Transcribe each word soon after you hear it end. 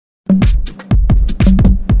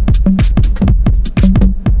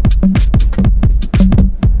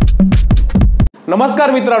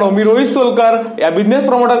नमस्कार मित्रांनो, मी रोहित सोलकर या बिझनेस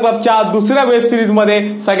प्रमोटर क्लबच्या दुसऱ्या वेब सिरीज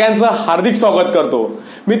मध्ये सगळ्यांचं हार्दिक स्वागत करतो.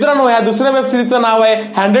 मित्रांनो, या दुसऱ्या वेब सिरीजचं नाव आहे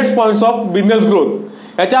 100 पॉइंट्स ऑफ बिझनेस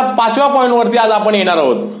ग्रोथ. याच्या 5व्या पॉइंट वरती आज आपण येणार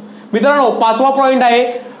आहोत. मित्रांनो, 5वा पॉइंट आहे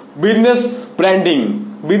बिझनेस ब्रँडिंग.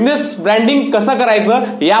 बिझनेस ब्रँडिंग कसं करायचं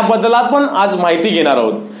याबद्दल आपण आज माहिती घेणार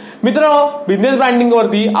आहोत. मित्रांनो, बिझनेस ब्रँडिंग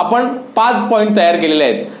वरती आपण 5 पॉइंट तयार केलेले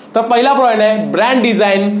आहेत. तर पहिला पॉइंट आहे brand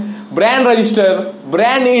design, brand register,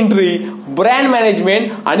 brand entry, brand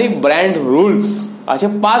management आणि ब्रँड रूल्स. असे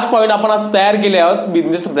 5 पॉइंट आपण आज तयार केले आहोत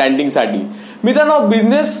बिझनेस ब्रँडिंगसाठी. मित्रांनो,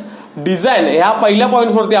 बिझनेस डिझाईन ह्या पहिल्या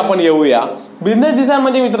पॉइंट्सवरती आपण येऊया. बिझनेस डिझाईन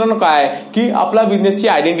म्हणजे मित्रांनो काय की आपला बिझनेसची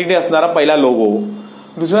आयडेंटिटी असणारा पहिला लोगो,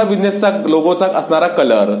 दुसरा बिझनेसचा लोगोचा असणारा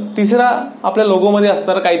कलर, तिसरा आपल्या लोगोमध्ये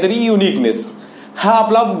असणारा काहीतरी युनिकनेस, हा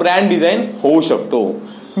आपला ब्रँड डिझाईन होऊ शकतो.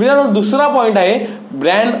 मित्रांनो, दुसरा पॉइंट आहे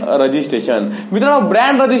ब्रँड रजिस्ट्रेशन. मित्रांनो,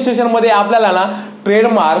 ब्रँड रजिस्ट्रेशन मध्ये आपल्याला ना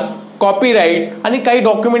ट्रेडमार्क, कॉपीराईट आणि काही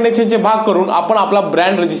डॉक्युमेंटेशनचे भाग करून आपण आपला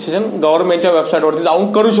ब्रँड रजिस्ट्रेशन गव्हर्नमेंटच्या वेबसाईटवरती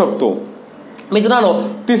जाऊन करू शकतो. मित्रांनो,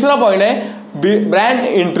 तिसरा पॉइंट आहे ब्रँड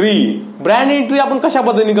एंट्री. ब्रँड एंट्री आपण कशा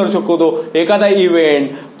पद्धतीने करू शकतो? एखादा इव्हेंट,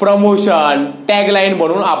 प्रमोशन, टॅगलाईन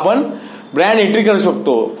बनवून आपण ब्रँड एंट्री करू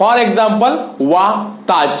शकतो. फॉर एक्झाम्पल, वा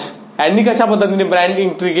ताज यांनी कशा पद्धतीने ब्रँड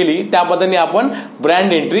एंट्री केली त्या पद्धतीने आपण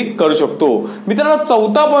ब्रँड एंट्री करू शकतो. मित्रांनो,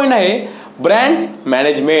 चौथा पॉइंट आहे ब्रँड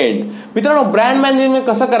मॅनेजमेंट. मित्रांनो, ब्रँड मॅनेजमेंट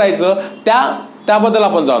कसं करायचं त्याबद्दल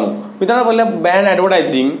आपण जाणू. मित्रांनो, पहिल्या ब्रँड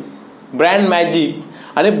ऍडव्हर्टायझिंग, ब्रँड मॅजिक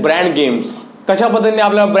आणि ब्रँड गेम्स कशा पद्धतीने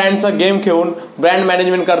आपल्या ब्रँडचा गेम खेळून ब्रँड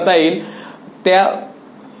मॅनेजमेंट करता येईल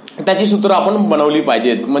त्याची सूत्र आपण बनवली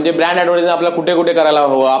पाहिजेत. म्हणजे ब्रँड ऍडव्हर्टायझिंग आपल्याला कुठे कुठे करायला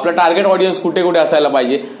हवं, आपलं टार्गेट ऑडियन्स कुठे कुठे असायला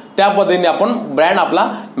पाहिजे, त्या पद्धतीने आपण ब्रँड आपला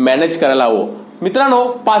मॅनेज करायला हवं. मित्रांनो,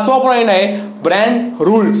 5वा पॉइंट आहे ब्रँड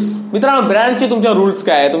रूल्स. मित्रांनो, ब्रँडचे तुमच्या रूल्स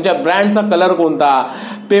काय आहे, तुमच्या ब्रँडचा कलर कोणता,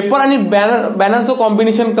 पेपर आणि बॅनरचं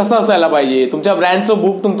कॉम्बिनेशन कसं असायला पाहिजे, तुमच्या ब्रँडचं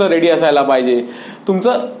बुक तुमचं रेडी असायला पाहिजे,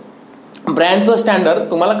 तुमचं ब्रँडचं स्टँडर्ड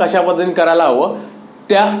तुम्हाला कशा पद्धतीने करायला हवं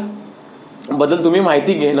त्याबद्दल तुम्ही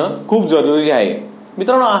माहिती घेणं खूप जरुरी आहे.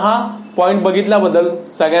 मित्रांनो, हा पॉइंट बघितल्याबद्दल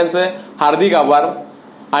सगळ्यांचे हार्दिक आभार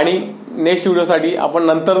आणि नेक्स्ट व्हिडिओसाठी आपण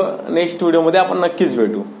नेक्स्ट व्हिडिओमध्ये आपण नक्कीच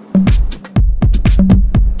भेटू.